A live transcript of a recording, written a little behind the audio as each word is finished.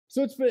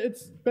So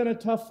it's been a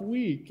tough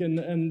week, and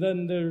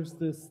then there's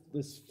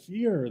this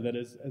fear that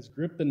has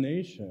gripped the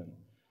nation.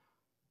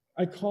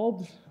 I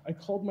called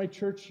my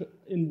church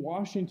in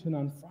Washington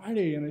on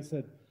Friday, and I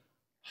said,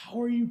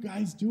 "How are you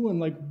guys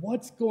doing? Like,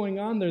 what's going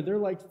on there?" They're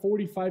like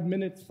 45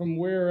 minutes from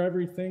where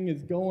everything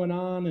is going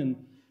on,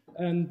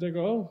 and they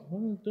go, "Oh,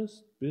 well,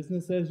 just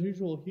business as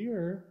usual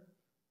here."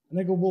 And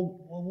I go,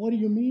 well, what do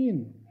you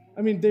mean?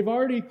 I mean, they've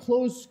already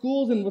closed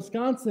schools in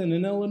Wisconsin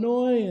and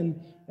Illinois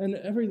and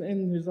everything.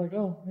 And he's like,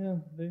 "Oh, yeah,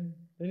 they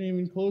didn't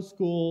even close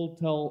school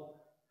till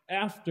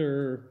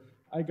after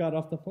I got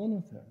off the phone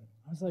with him."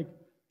 I was like,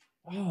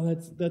 wow,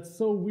 that's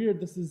so weird.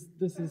 This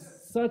is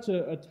such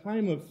a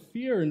time of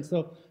fear. And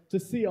so to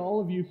see all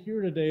of you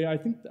here today,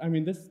 I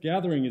mean, this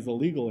gathering is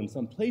illegal in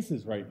some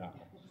places right now,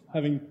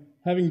 having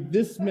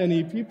this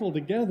many people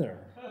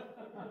together.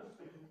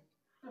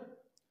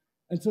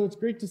 And so it's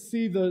great to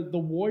see the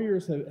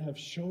warriors have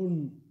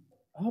shown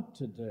up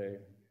today.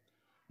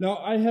 Now,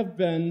 I have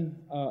been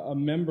a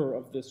member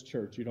of this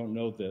church. You don't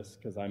know this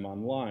because I'm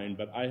online,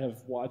 but I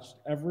have watched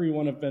every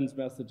one of Ben's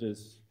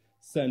messages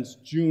since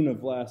June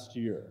of last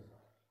year.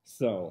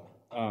 So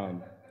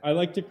I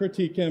like to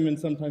critique him and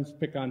sometimes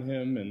pick on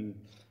him.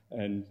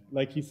 And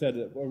like he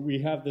said, we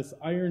have this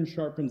iron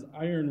sharpens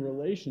iron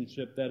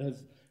relationship that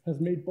has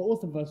made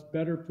both of us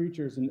better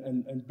preachers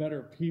and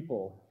better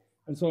people.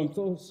 And so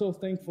I'm so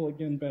thankful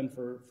again, Ben,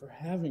 for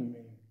having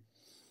me.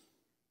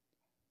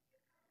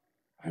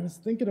 I was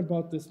thinking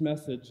about this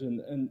message,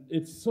 and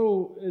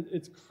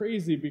it's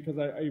crazy because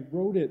I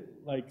wrote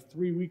it like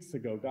 3 weeks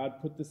ago.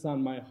 God put this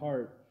on my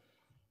heart.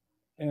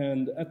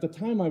 And at the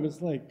time I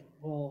was like,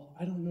 well,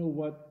 I don't know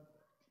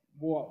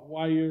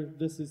why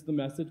this is the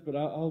message, but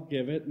I'll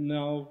give it. And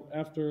now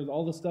after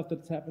all the stuff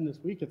that's happened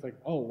this week, it's like,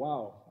 oh,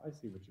 wow, I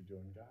see what you're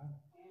doing, God.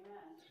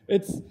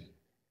 Amen.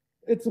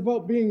 It's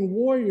about being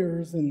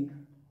warriors,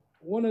 and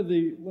one of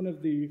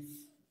the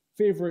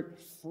favorite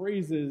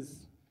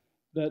phrases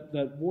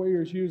that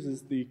warriors use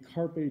is the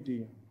carpe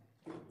diem,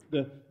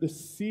 the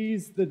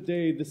seize the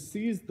day, the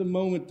seize the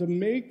moment, to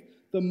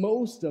make the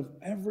most of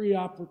every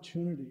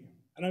opportunity.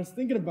 And I was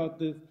thinking about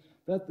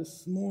that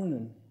this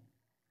morning,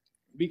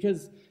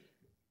 because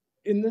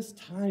in this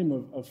time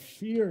of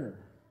fear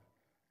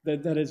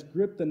that has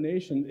gripped the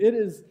nation, it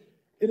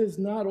is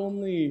not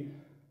only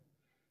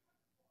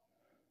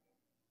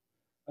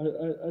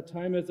a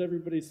time as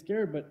everybody's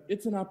scared, but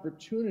it's an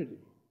opportunity.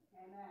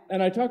 Amen.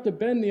 And I talked to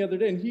Ben the other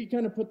day, and he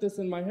kind of put this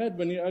in my head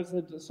when I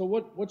said, "So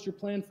what's your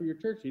plan for your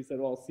church?" He said,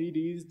 "Well,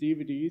 CDs,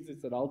 DVDs." He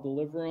said, "I'll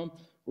deliver them.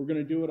 We're going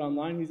to do it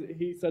online."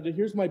 He said,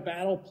 "Here's my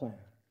battle plan."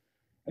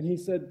 And he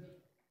said,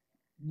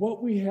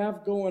 "What we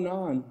have going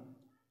on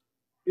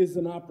is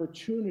an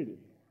opportunity."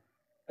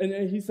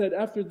 And he said,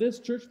 after this,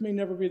 church may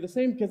never be the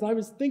same, because I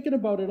was thinking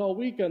about it all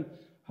week on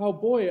how,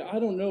 boy, I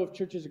don't know if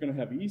churches are going to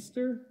have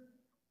Easter.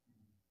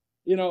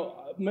 You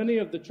know, many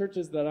of the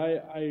churches that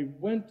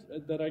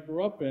I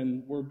grew up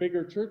in were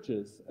bigger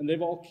churches, and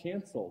they've all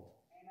canceled.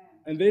 Amen.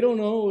 And they don't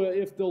know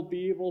if they'll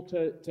be able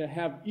to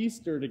have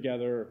Easter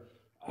together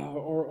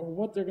or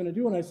what they're going to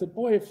do. And I said,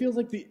 boy, it feels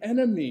like the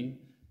enemy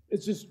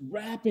is just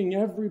wrapping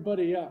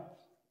everybody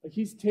up. Like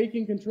he's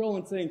taking control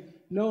and saying,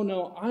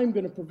 no, I'm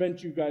going to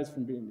prevent you guys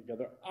from being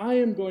together. I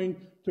am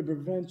going to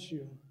prevent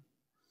you.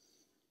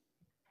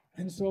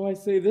 And so I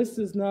say this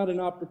is not an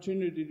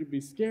opportunity to be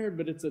scared,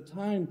 but it's a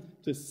time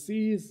to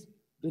seize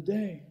the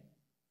day.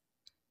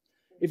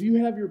 If you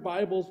have your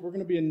Bibles, we're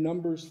going to be in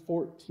Numbers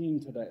 14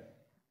 today.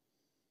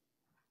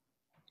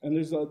 And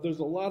there's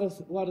a lot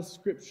of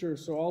scripture,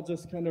 so I'll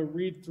just kind of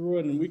read through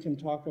it and we can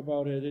talk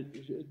about it.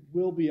 It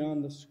will be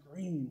on the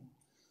screen.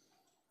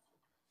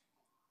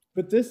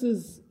 But this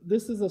is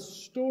a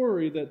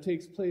story that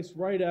takes place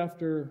right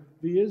after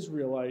the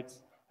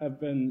Israelites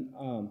have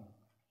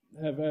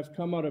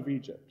come out of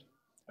Egypt.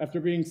 After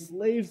being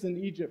slaves in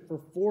Egypt for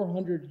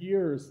 400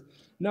 years,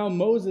 now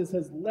Moses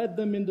has led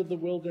them into the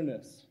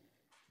wilderness.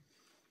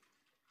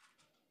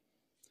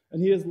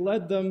 And he has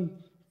led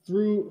them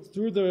through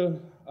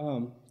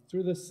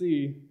the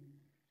sea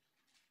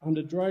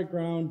onto dry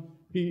ground.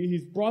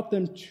 He's brought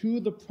them to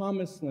the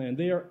promised land.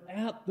 They are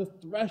at the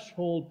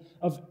threshold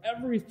of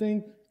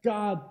everything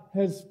God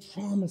has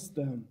promised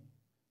them.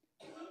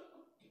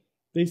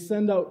 They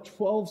send out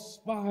 12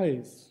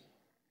 spies.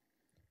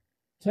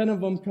 10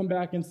 of them come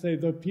back and say,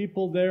 the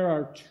people there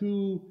are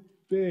too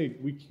big.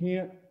 We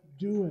can't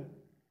do it.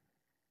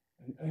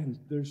 And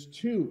there's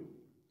 2,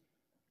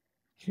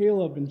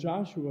 Caleb and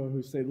Joshua,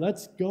 who say,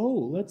 let's go.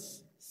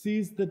 Let's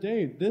seize the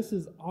day. This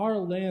is our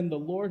land. The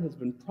Lord has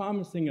been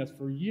promising us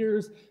for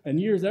years and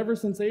years, ever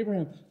since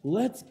Abraham.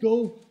 Let's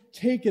go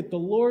take it. The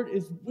Lord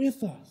is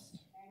with us.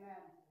 Amen.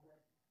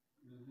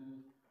 Mm-hmm.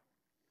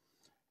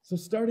 So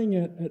starting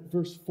at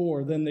verse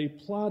 4, then they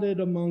plotted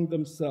among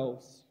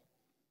themselves,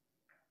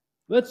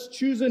 let's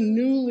choose a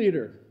new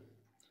leader.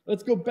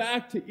 Let's go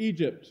back to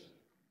Egypt.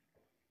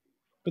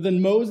 But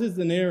then Moses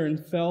and Aaron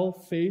fell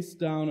face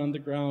down on the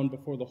ground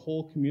before the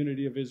whole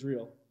community of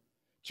Israel.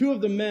 2 of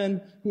the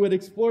men who had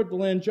explored the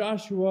land,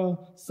 Joshua,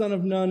 son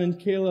of Nun, and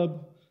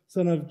Caleb,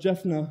 son of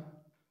Jephunneh,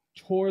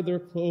 tore their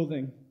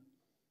clothing.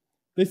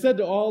 They said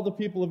to all the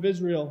people of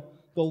Israel,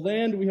 "The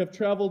land we have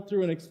traveled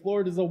through and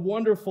explored is a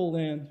wonderful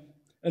land.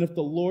 And if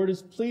the Lord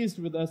is pleased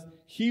with us,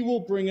 he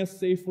will bring us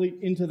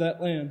safely into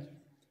that land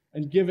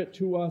and give it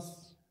to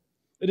us.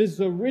 It is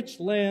a rich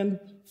land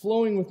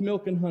flowing with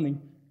milk and honey.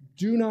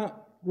 Do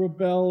not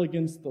rebel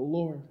against the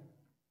Lord.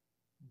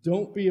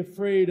 Don't be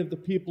afraid of the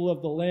people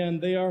of the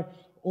land. They are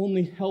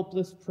only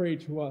helpless prey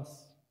to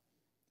us.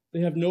 They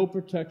have no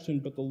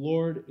protection, but the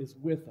Lord is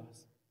with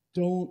us.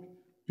 Don't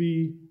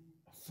be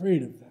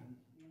afraid of them."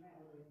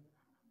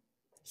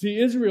 See,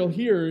 Israel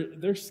here,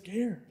 they're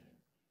scared.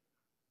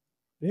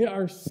 They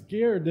are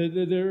scared.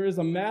 There is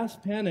a mass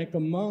panic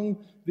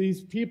among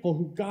these people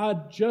who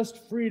God just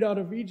freed out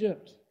of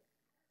Egypt.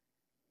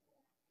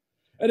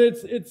 And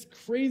it's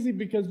crazy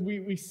because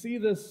we see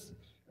this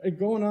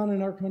going on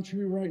in our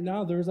country right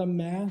now. There's a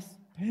mass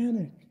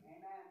panic.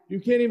 You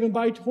can't even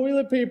buy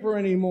toilet paper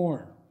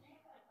anymore.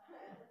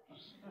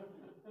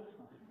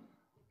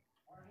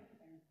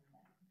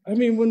 I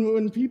mean,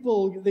 when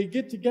people, they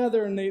get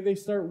together and they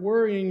start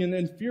worrying and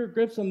then fear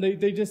grips them,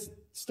 they just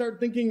start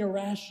thinking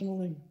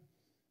irrationally.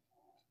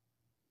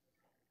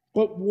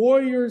 But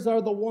warriors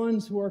are the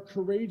ones who are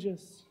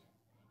courageous.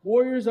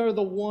 Warriors are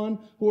the ones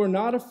who are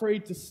not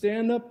afraid to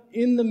stand up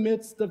in the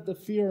midst of the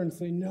fear and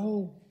say,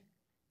 "No,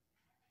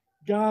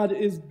 God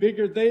is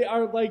bigger." They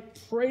are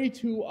like prey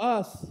to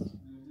us.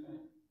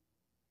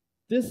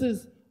 This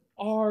is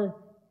our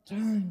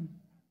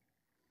time.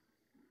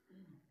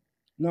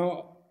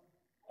 Now,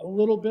 a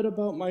little bit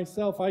about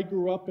myself. I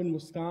grew up in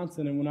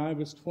Wisconsin, and when I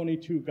was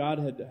 22, God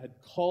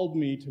had called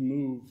me to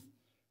move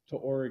to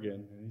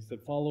Oregon. And he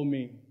said, "Follow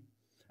me."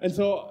 And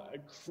so, a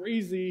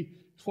crazy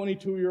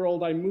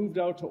 22-year-old, I moved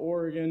out to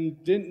Oregon,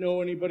 didn't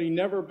know anybody,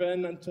 never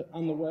been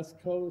on the West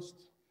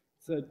Coast.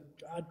 Said,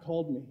 God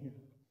called me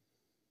here.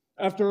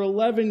 After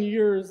 11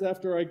 years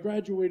after I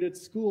graduated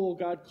school,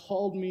 God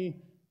called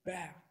me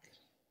back.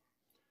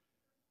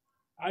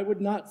 I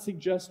would not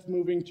suggest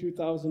moving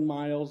 2,000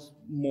 miles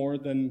more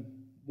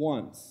than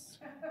once.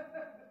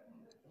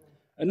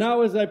 And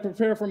now as I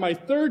prepare for my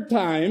third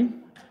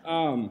time,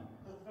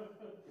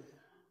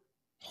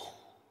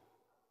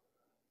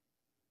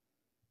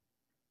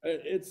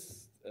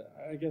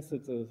 I guess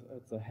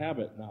it's a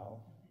habit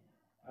now.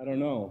 I don't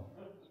know.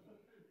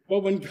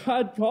 But when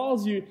God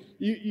calls you,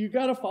 you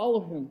got to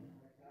follow him.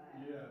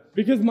 Yes.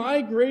 Because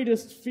my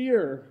greatest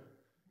fear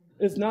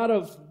is not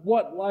of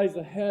what lies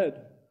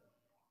ahead,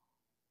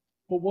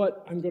 but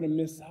what I'm going to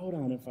miss out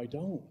on if I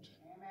don't.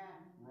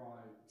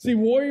 Right. See,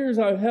 warriors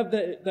have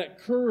that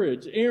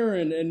courage.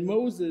 Aaron and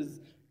Moses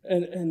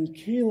and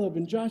Caleb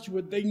and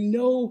Joshua, they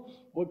know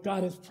what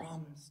God has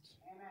promised.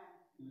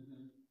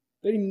 Amen.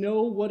 They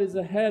know what is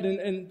ahead,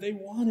 and they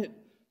want it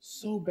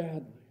so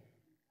badly.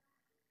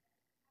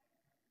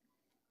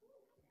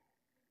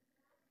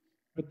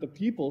 But the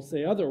people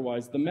say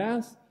otherwise. The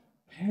mass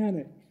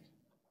panic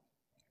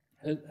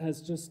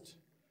has just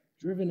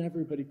driven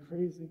everybody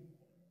crazy.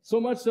 So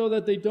much so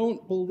that they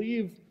don't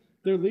believe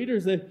their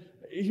leaders.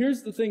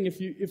 Here's the thing, if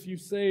you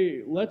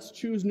say, let's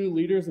choose new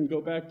leaders and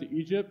go back to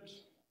Egypt,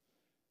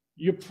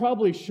 you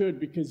probably should,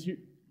 because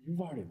you've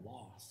already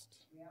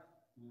lost. Yeah.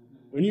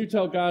 Mm-hmm. When you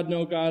tell God,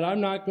 no, God,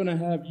 I'm not going to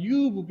have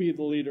you be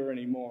the leader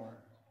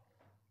anymore,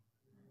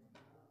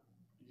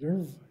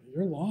 you're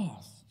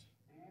lost.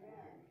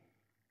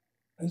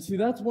 And see,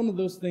 that's one of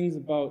those things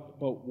about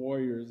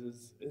warriors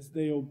is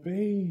they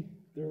obey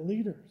their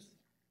leaders.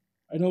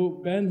 I know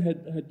Ben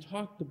had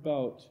talked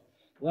about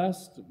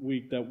last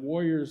week that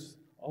warriors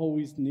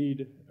always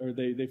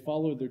they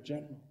follow their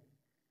general.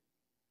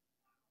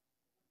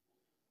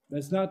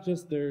 That's not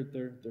just their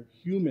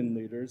human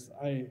leaders.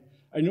 I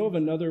know of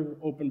another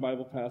open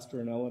Bible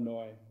pastor in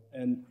Illinois,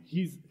 and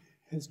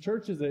his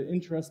church is an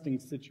interesting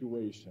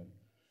situation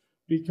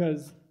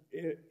because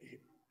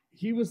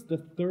he was the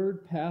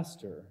third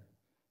pastor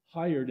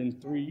hired in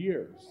 3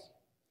 years.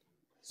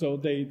 So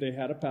they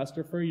had a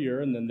pastor for a year,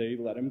 and then they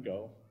let him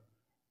go.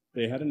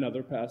 They had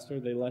another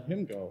pastor, they let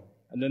him go.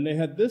 And then they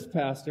had this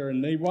pastor,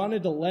 and they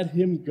wanted to let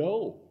him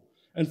go.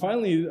 And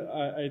finally,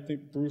 I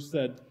think Bruce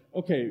said,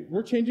 okay,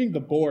 we're changing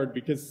the board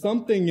because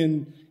something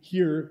in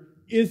here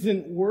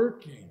isn't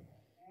working.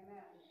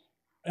 Amen.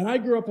 And I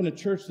grew up in a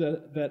church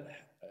that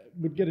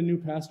would get a new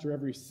pastor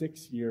every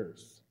 6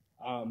 years.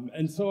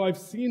 And so I've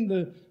seen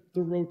the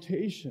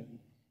rotation.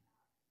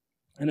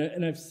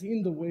 And I've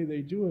seen the way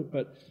they do it,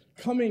 but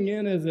coming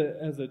in as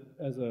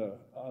a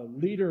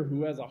leader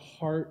who has a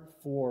heart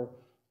for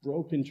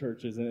broken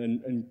churches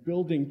and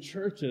building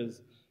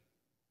churches,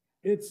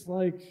 it's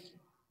like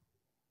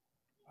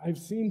I've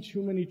seen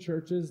too many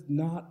churches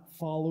not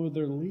follow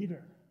their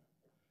leader.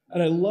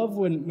 And I love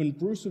when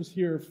Bruce was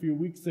here a few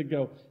weeks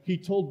ago, he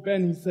told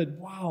Ben, he said,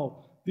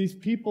 wow, these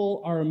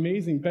people are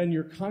amazing. Ben,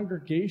 your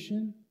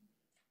congregation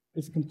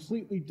is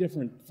completely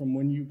different from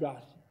when you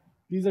got here.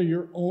 These are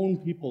your own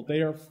people.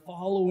 They are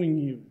following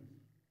you.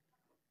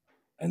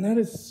 And that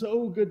is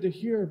so good to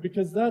hear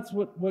because that's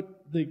what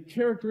the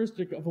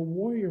characteristic of a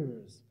warrior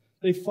is.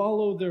 They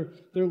follow their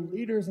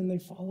leaders and they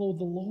follow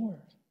the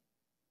Lord.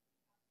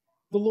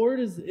 The Lord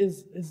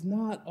is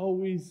not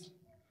always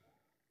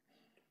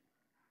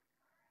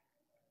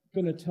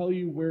going to tell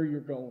you where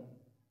you're going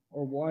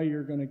or why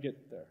you're going to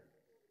get there.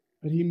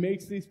 But he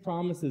makes these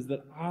promises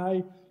that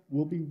I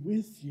will be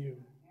with you.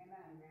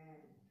 Amen.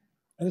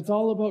 And it's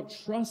all about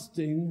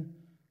trusting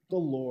the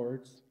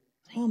Lord's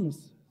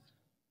promises.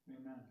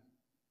 Amen.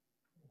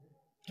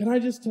 Can I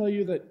just tell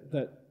you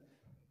that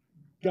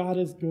God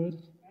is good?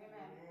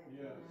 Amen.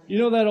 Yes. You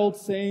know that old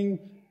saying,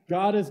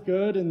 God is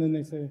good, and then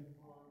they say,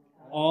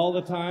 all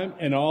the time,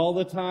 and all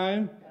the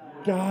time,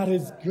 God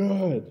is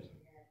good.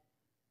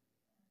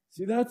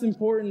 See, that's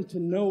important to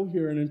know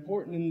here and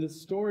important in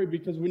this story,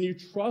 because when you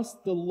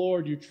trust the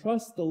Lord, you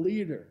trust the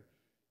leader,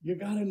 you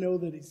got to know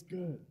that he's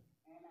good.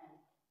 Amen.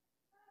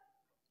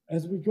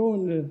 As we go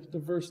into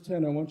verse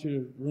 10, I want you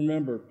to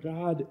remember,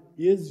 God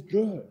is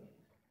good.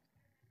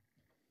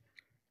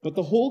 But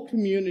the whole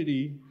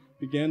community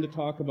began to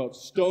talk about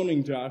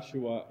stoning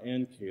Joshua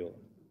and Caleb.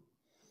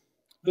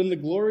 Then the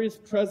glorious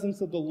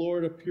presence of the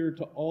Lord appeared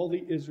to all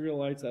the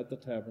Israelites at the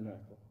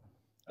tabernacle.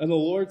 And the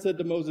Lord said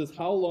to Moses,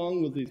 how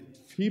long will these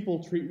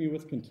people treat me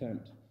with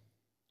contempt?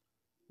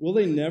 Will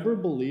they never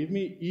believe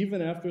me,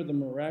 even after the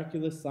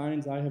miraculous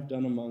signs I have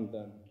done among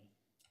them?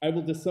 I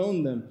will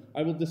disown them.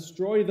 I will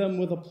destroy them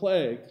with a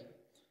plague.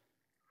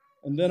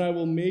 And then I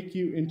will make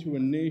you into a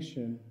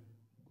nation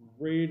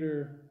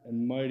greater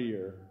and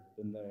mightier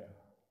than they are.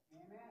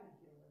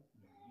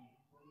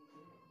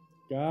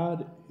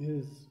 God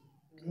is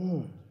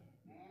good.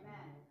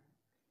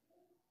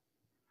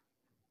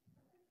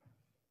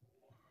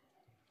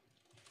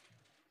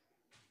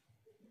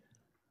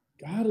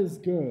 God is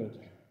good,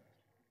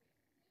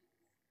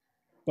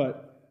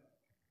 but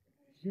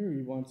here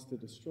he wants to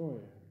destroy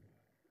it.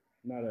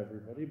 Not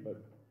everybody,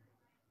 but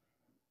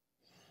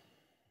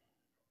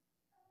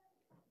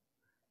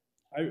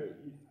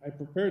I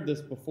prepared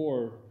this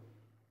before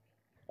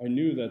I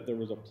knew that there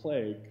was a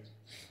plague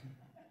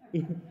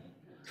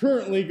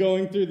currently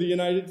going through the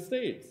United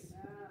States.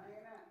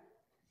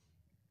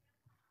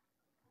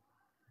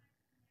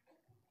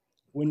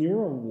 When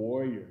you're a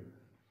warrior,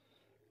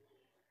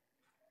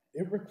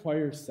 it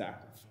requires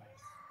sacrifice.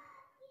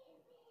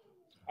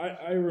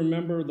 I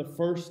remember the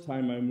first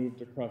time I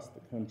moved across the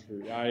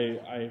country.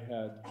 I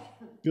had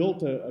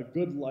built a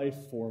good life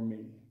for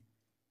me,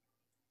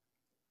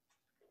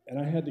 and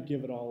I had to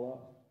give it all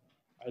up.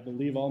 I had to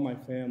leave all my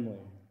family,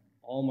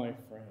 all my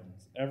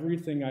friends,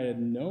 everything I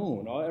had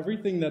known,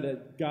 everything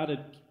that God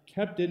had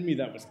kept in me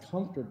that was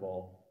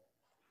comfortable.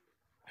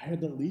 I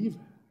had to leave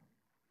it.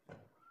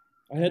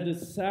 I had to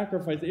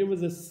sacrifice. It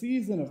was a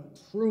season of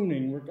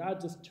pruning where God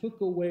just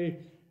took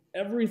away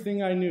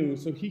everything I knew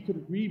so he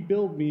could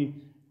rebuild me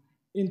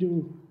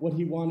into what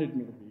he wanted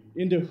me to be,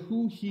 into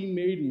who he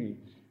made me.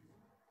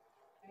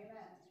 Amen.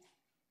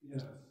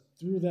 Yes.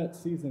 Through that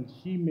season,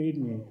 he made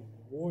me a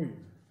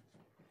warrior.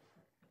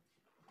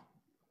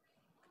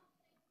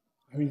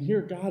 I mean, here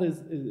God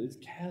is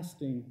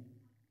casting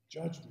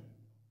judgment.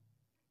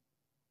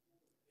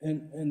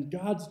 And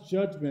God's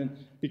judgment,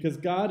 because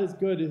God is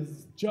good,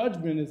 his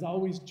judgment is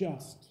always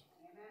just.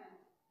 Amen.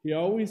 He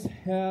always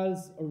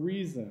has a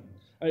reason.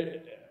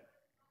 I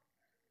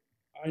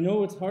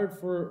know it's hard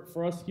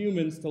for us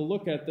humans to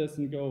look at this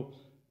and go,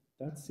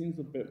 that seems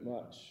a bit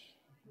much,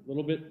 a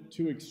little bit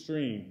too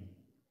extreme.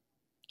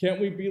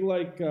 Can't we be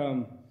like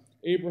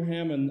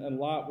Abraham and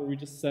Lot, where we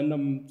just send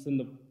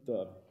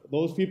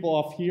those people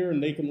off here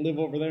and they can live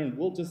over there, and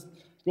we'll just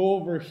go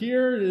over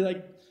here?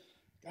 Like,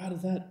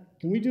 God,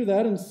 can we do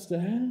that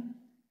instead?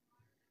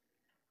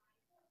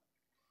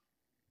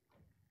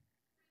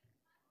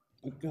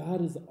 But God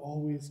is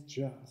always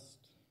just.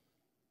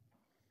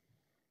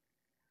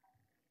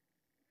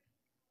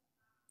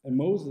 And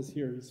Moses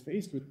here, he's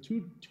faced with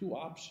two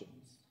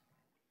options.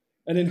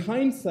 And in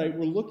hindsight,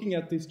 we're looking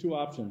at these two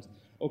options.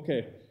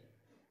 Okay,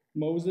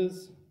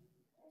 Moses,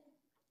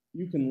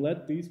 you can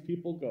let these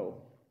people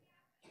go.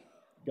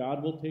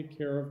 God will take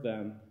care of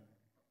them.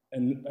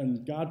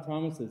 And God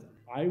promises,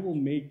 I will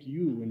make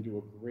you into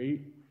a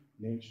great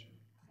nation.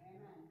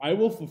 Amen. I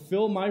will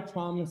fulfill my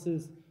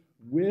promises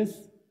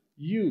with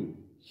you.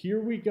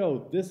 Here we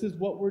go. This is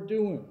what we're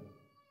doing.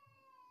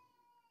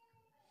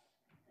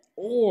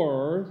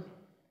 Or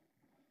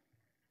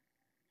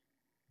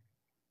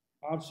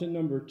option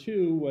number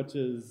 2, which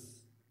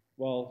is,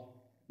 well,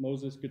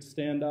 Moses could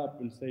stand up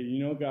and say,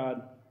 you know,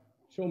 God,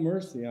 show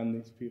mercy on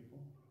these people.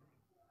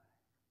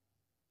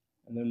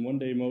 And then one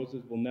day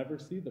Moses will never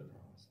see the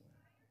promised land.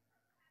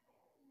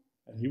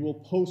 And he will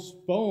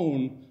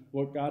postpone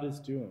what God is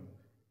doing.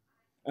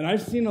 And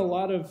I've seen a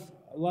lot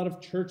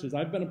of churches.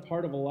 I've been a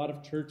part of a lot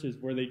of churches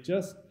where they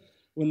just,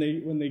 when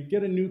they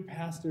get a new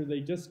pastor, they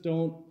just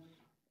don't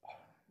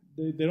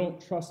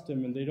trust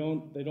him, and they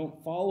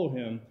don't follow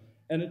him.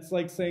 And it's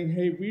like saying,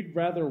 hey, we'd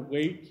rather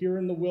wait here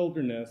in the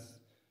wilderness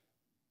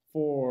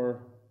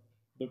for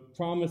the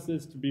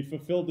promises to be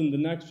fulfilled in the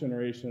next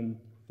generation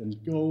than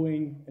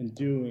going and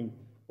doing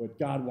what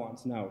God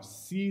wants now,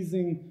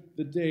 seizing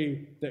the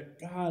day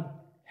that God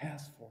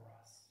has for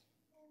us.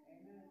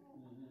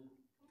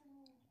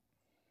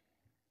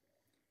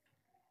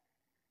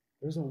 Amen.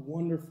 There's a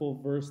wonderful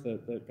verse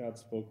that God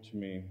spoke to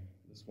me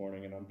this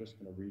morning, and I'm just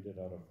going to read it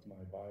out of my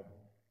Bible.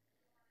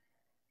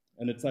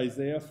 And it's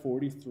Isaiah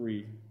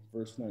 43,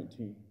 verse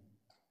 19.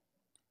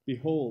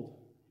 Behold,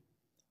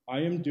 I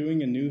am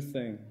doing a new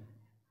thing.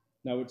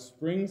 Now it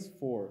springs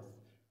forth.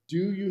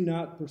 Do you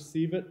not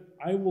perceive it?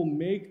 I will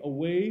make a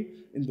way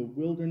in the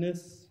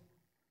wilderness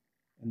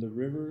and the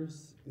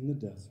rivers in the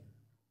desert.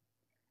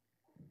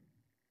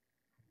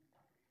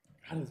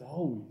 God is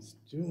always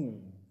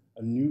doing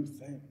a new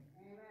thing.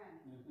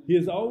 Amen. He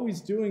is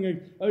always doing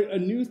a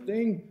new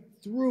thing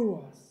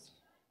through us.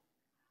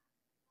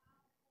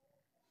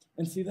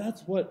 And see,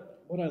 that's what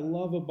I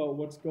love about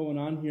what's going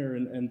on here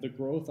and the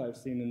growth I've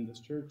seen in this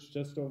church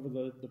just over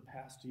the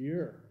past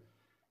year.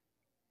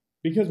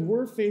 Because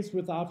we're faced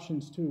with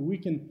options too. We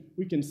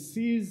can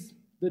seize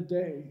the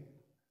day.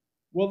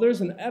 Well,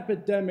 there's an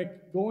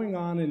epidemic going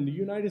on in the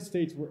United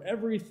States where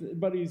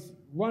everybody's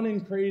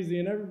running crazy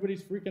and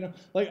everybody's freaking out.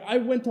 Like, I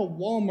went to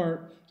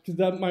Walmart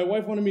because my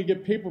wife wanted me to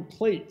get paper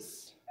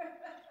plates,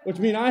 which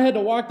means I had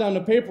to walk down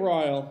the paper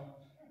aisle.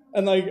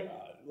 And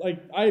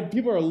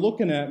people are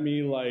looking at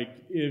me like,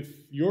 if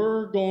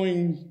you're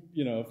going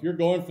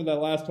for that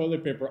last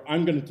toilet paper,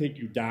 I'm going to take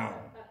you down.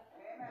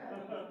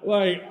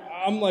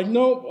 I'm like,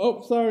 nope,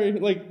 oh, sorry,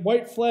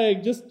 white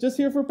flag, just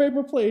here for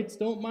paper plates,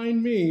 don't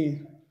mind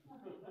me.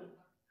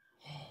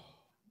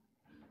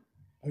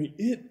 I mean,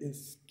 it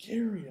is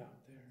scary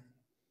out there.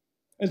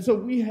 And so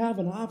we have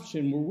an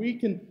option where we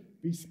can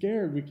be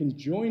scared, we can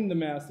join the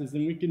masses,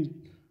 and we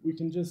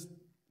can just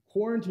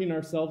quarantine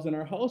ourselves in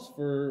our house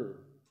for,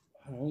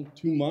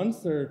 2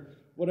 months or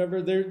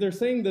whatever. They're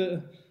saying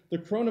the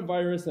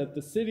coronavirus at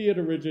the city it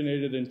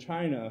originated in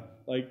China,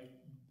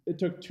 it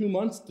took 2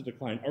 months to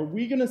decline. Are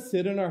we going to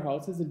sit in our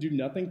houses and do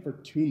nothing for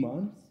 2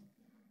 months?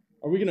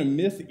 Are we going to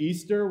miss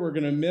Easter? We're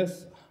going to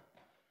miss...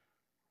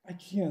 I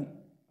can't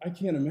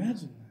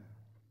imagine that.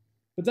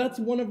 But that's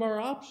one of our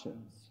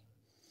options.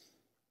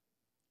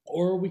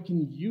 Or we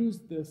can use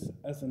this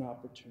as an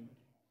opportunity.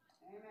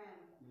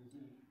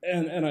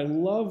 Amen. And I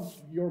love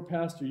your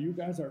pastor. You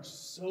guys are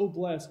so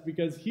blessed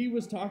because he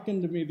was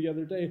talking to me the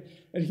other day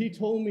and he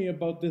told me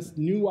about this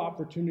new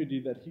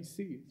opportunity that he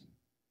sees.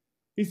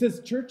 He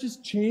says, church is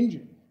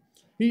changing.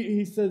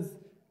 He says,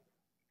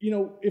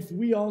 if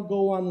we all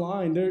go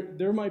online,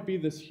 there might be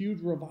this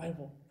huge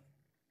revival.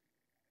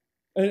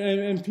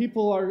 And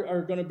people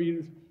are going to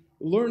be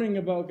learning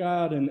about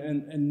God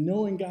and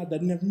knowing God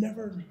that have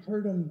never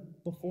heard him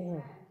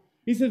before.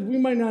 He says we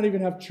might not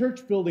even have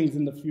church buildings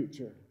in the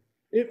future.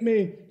 It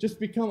may just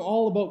become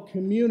all about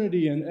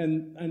community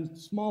and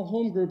small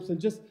home groups and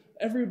just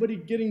everybody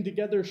getting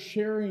together,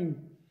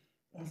 sharing.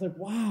 I was like,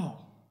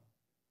 wow.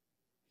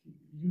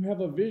 You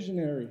have a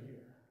visionary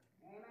here.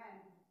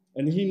 Amen.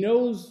 And he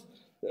knows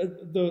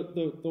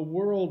the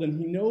world and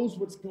he knows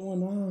what's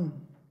going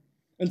on.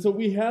 And so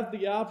we have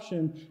the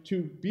option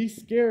to be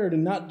scared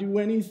and not do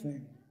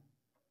anything.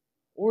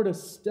 Or to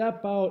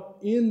step out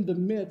in the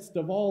midst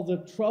of all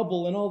the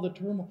trouble and all the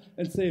turmoil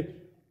and say,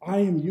 I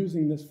am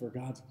using this for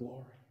God's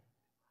glory.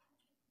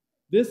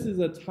 This is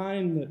a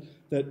time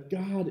that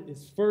God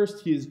is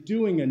first. He is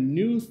doing a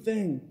new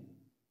thing.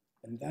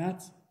 And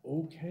that's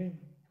okay.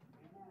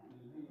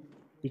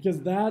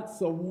 Because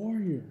that's a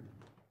warrior.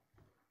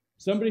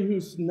 Somebody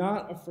who's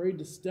not afraid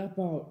to step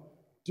out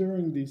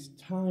during these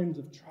times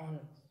of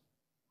trials.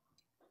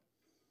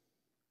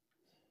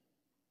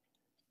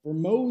 For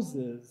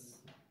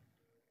Moses,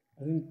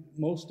 I think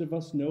most of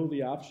us know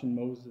the option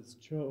Moses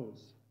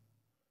chose.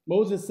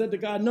 Moses said to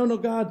God, "No,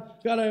 God,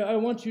 I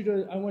want you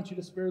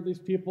to spare these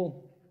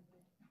people.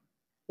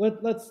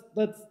 Let's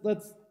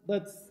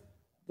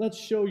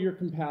show your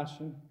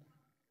compassion."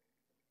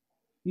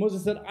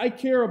 Moses said, "I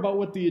care about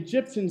what the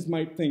Egyptians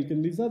might think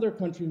and these other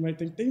countries might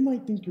think. They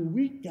might think you're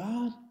weak,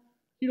 God.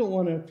 You don't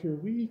want to appear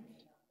weak."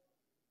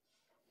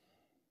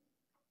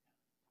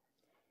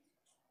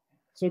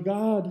 So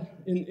God,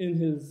 in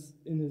his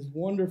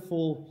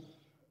wonderful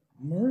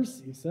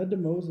mercy, said to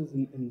Moses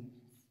in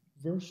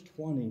verse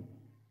 20,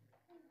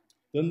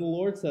 "Then the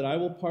Lord said, I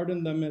will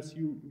pardon them as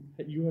you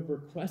have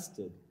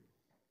requested.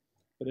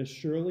 But as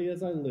surely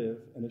as I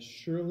live, and as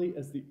surely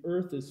as the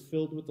earth is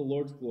filled with the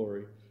Lord's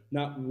glory,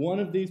 not one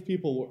of these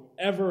people will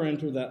ever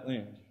enter that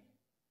land.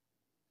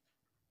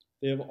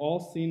 They have all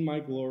seen my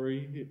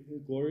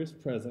glorious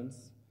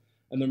presence,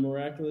 and the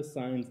miraculous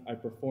signs I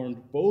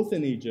performed both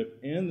in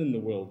Egypt and in the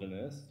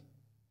wilderness.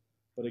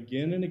 But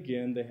again and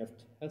again they have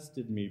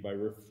tested me by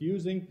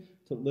refusing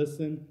to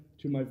listen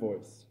to my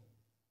voice.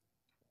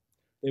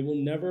 They will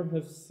never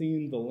have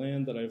seen the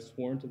land that I have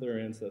sworn to their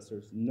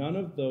ancestors. None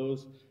of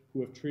those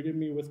who have treated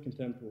me with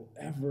contempt will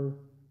ever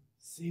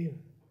see it."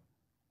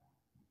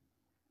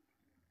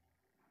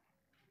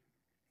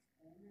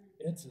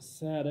 It's a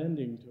sad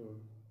ending to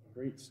a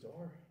great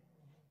story.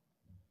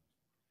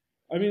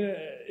 I mean,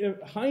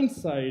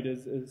 hindsight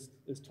is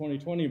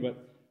 2020,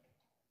 but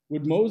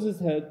would Moses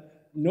have,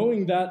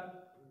 knowing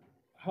that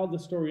how the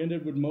story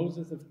ended, would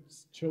Moses have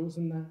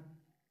chosen that?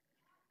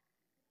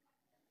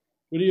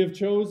 Would he have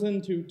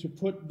chosen to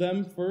put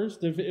them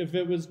first? If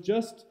it was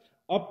just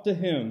up to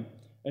him,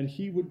 and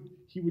he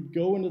would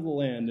go into the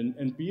land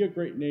and be a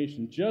great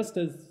nation, just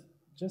as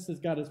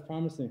God is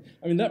promising.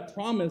 I mean, that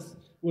promise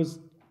was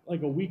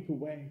like a week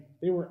away.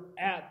 They were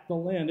at the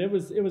land. It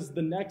was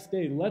the next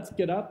day. Let's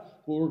get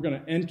up, but we're going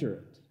to enter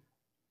it.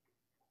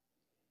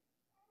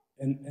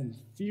 And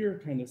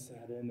fear kind of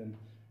sat in, and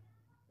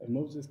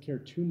Moses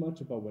cared too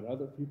much about what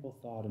other people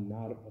thought and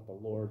not what the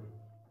Lord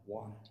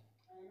wanted.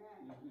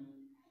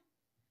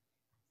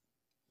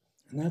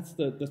 And that's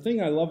the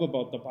thing I love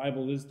about the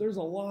Bible is there's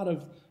a lot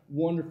of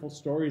wonderful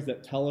stories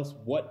that tell us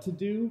what to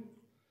do,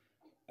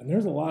 and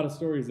there's a lot of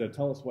stories that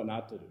tell us what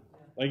not to do.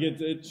 Like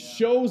it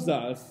shows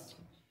us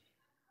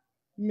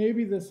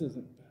maybe this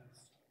isn't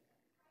best.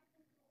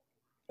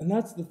 And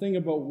that's the thing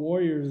about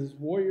warriors is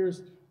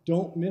warriors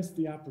don't miss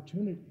the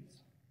opportunities.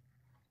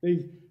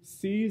 They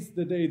seize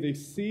the day. They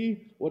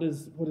see what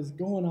is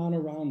going on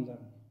around them.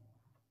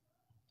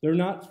 They're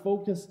not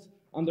focused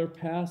on their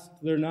past.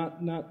 They're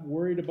not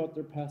worried about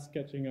their past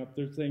catching up.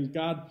 They're saying,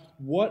 God,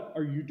 what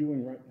are you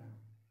doing right now?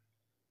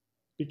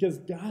 Because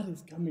God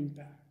is coming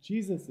back.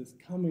 Jesus is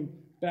coming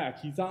back.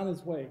 He's on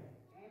his way.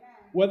 Amen.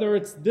 Whether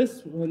it's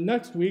this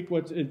next week,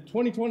 which in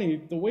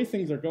 2020, the way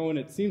things are going,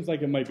 it seems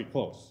like it might be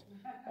close.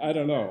 I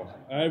don't know.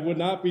 I would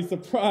not be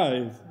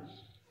surprised.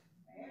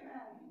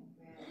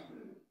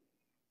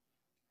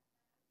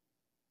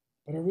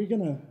 But are we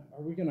gonna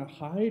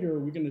hide, or are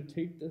we gonna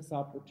take this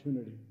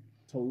opportunity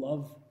to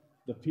love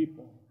the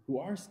people who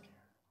are scared?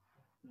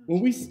 When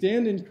we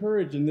stand in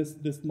courage in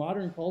this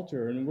modern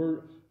culture, and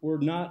we're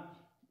not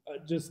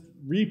just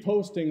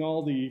reposting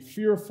all the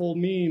fearful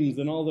memes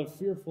and all the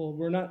fearful,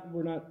 we're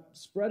not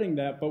spreading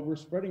that, but we're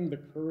spreading the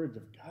courage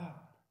of God.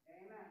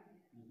 Amen.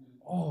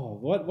 Oh,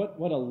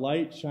 what a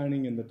light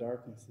shining in the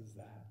darkness is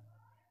that.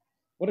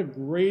 What a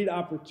great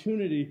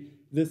opportunity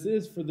this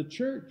is for the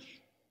church.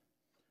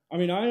 I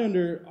mean, I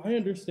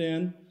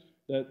understand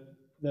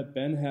that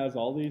Ben has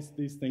all these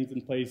things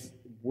in place.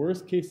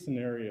 Worst case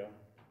scenario,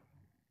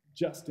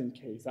 just in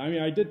case. I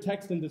mean, I did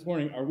text him this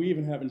morning. Are we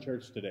even having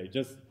church today?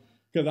 Just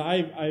because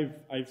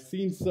I've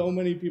seen so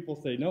many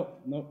people say no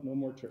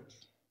more church.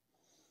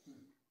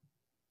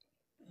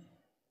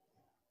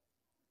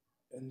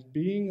 And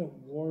being a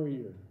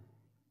warrior,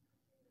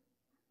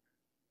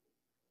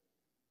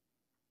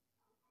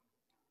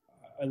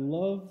 I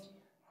love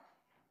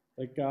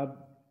that God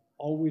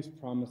always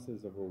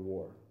promises a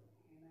reward.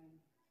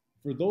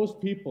 For those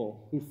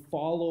people who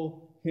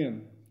follow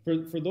him,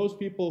 for those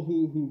people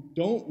who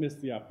don't miss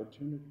the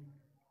opportunity,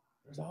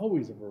 there's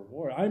always a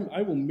reward.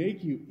 I will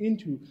make you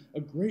into a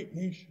great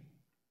nation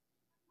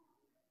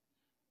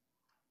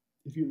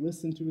if you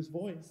listen to his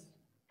voice.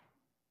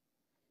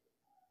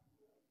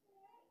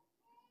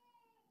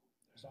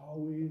 There's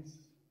always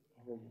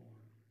a reward.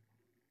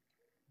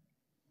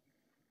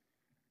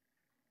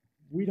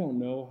 We don't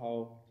know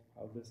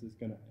how this is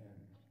going to end.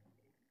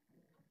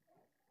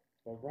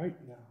 But right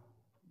now,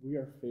 we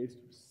are faced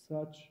with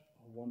such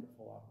a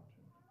wonderful opportunity.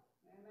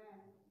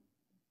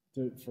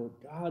 For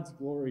God's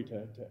glory to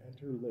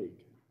enter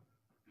Lake,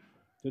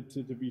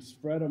 to be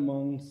spread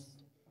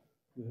amongst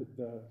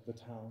the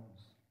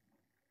towns,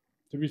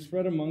 to be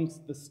spread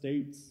amongst the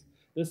states.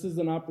 This is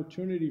an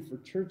opportunity for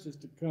churches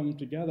to come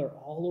together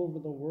all over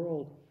the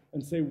world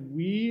and say,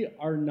 we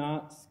are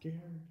not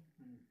scared.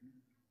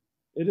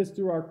 It is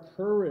through our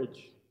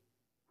courage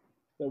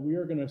that we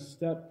are going to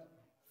step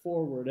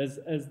forward.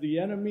 As the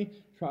enemy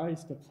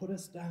tries to put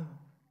us down,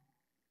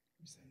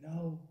 we say,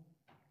 no,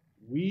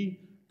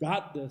 we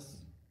got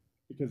this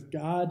because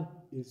God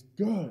is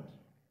good.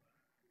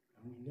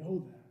 And we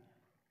know that.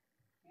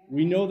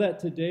 We know that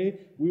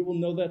today, we will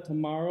know that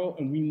tomorrow,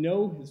 and we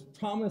know his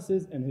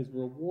promises and his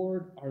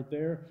reward are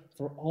there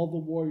for all the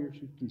warriors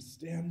who can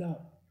stand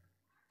up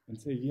and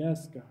say,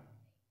 yes, God,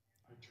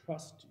 I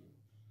trust you.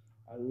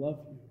 I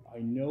love you. I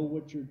know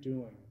what you're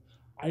doing.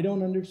 I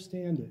don't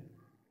understand it,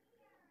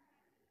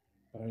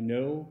 but I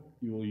know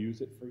you will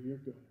use it for your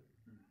good.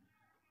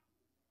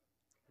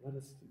 Let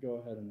us go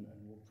ahead and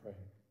we'll pray.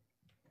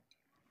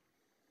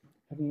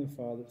 Heavenly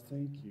Father,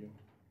 thank you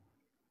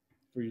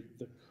for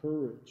the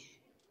courage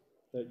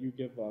that you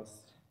give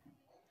us.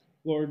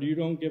 Lord, you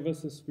don't give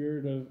us a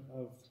spirit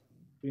of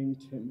being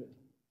timid.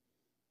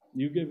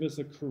 You give us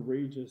a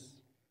courageous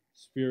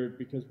spirit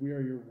because we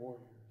are your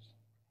warriors.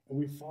 And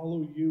we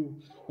follow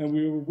you, and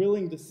we are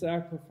willing to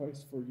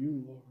sacrifice for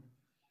you, Lord.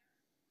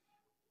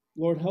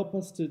 Lord, help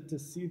us to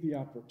see the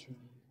opportunity.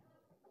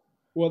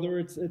 Whether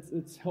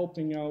it's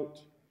helping out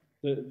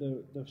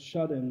the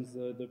shut-ins,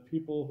 the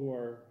people who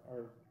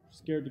are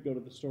scared to go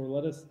to the store,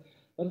 let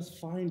us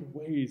find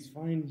ways,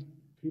 find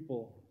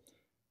people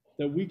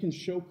that we can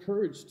show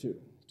courage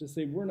to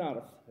say we're not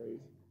afraid.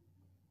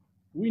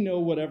 We know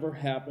whatever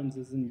happens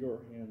is in your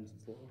hands,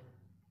 Lord.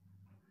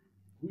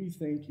 We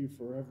thank you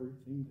for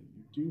everything that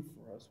you do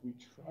for us. We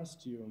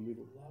trust you and we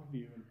love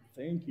you, and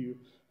thank you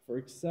for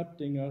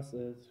accepting us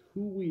as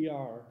who we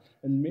are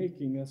and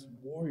making us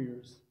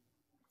warriors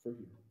for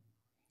you.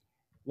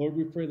 Lord,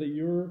 we pray that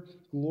your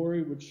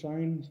glory would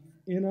shine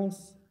in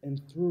us and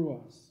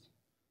through us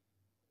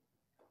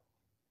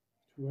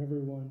to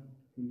everyone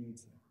who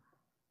needs it.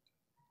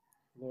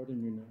 Lord,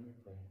 in your name we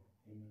pray.